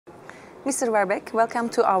Mr. Verbeek, welcome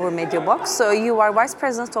to our media box. So you are Vice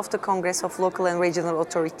President of the Congress of Local and Regional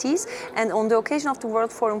Authorities, and on the occasion of the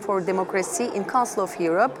World Forum for Democracy in Council of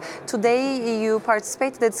Europe, today you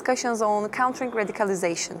participate in the discussions on countering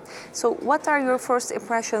radicalization. So what are your first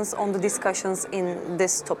impressions on the discussions in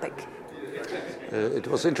this topic? It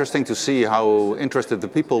was interesting to see how interested the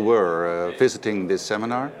people were visiting this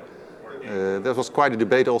seminar. There was quite a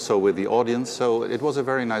debate also with the audience, so it was a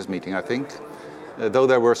very nice meeting, I think. Though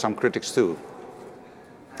there were some critics too.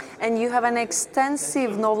 And you have an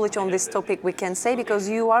extensive knowledge on this topic, we can say, because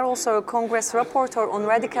you are also a Congress rapporteur on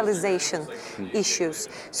radicalization issues.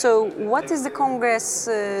 So what is the Congress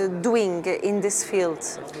doing in this field?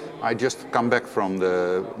 I just come back from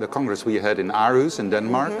the Congress we had in Aarhus in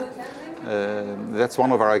Denmark. That's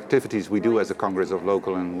one of our activities we do as a Congress of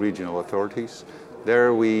Local and Regional Authorities.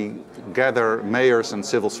 There we gather mayors and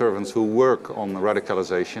civil servants who work on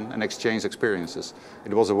radicalization and exchange experiences.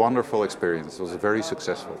 It was a wonderful experience. It was very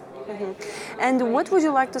successful. And what would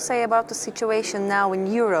you like to say about the situation now in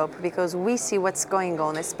Europe? Because we see what's going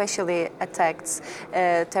on, especially attacks,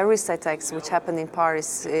 terrorist attacks, which happened in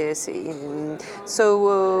Paris.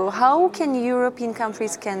 So how can European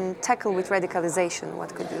countries can tackle with radicalization?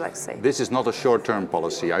 What could you like to say? This is not a short-term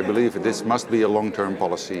policy. I believe this must be a long-term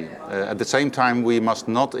policy. At the same time, we must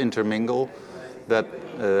not intermingle that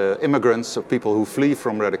immigrants, or people who flee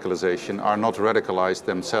from radicalization, are not radicalized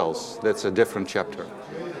themselves. That's a different chapter.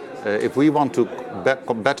 If we want to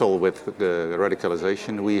battle with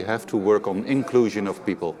radicalization, we have to work on inclusion of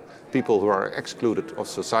people. People who are excluded of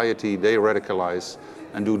society, they radicalize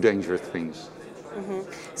and do dangerous things.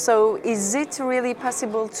 So is it really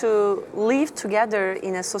possible to live together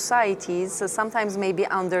in a society, so sometimes maybe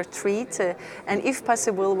under threat? And if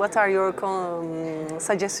possible, what are your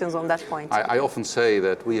suggestions on that point? I often say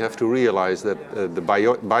that we have to realize that the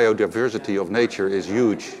biodiversity of nature is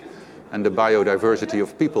huge. And the biodiversity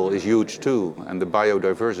of people is huge too. And the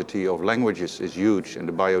biodiversity of languages is huge. And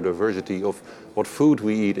the biodiversity of what food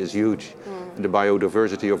we eat is huge. And the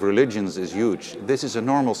biodiversity of religions is huge. This is a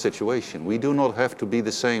normal situation. We do not have to be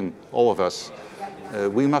the same, all of us.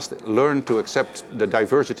 We must learn to accept the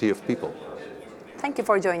diversity of people. Thank you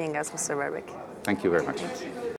for joining us, Mr. Verbeek. Thank you very much. Thank you.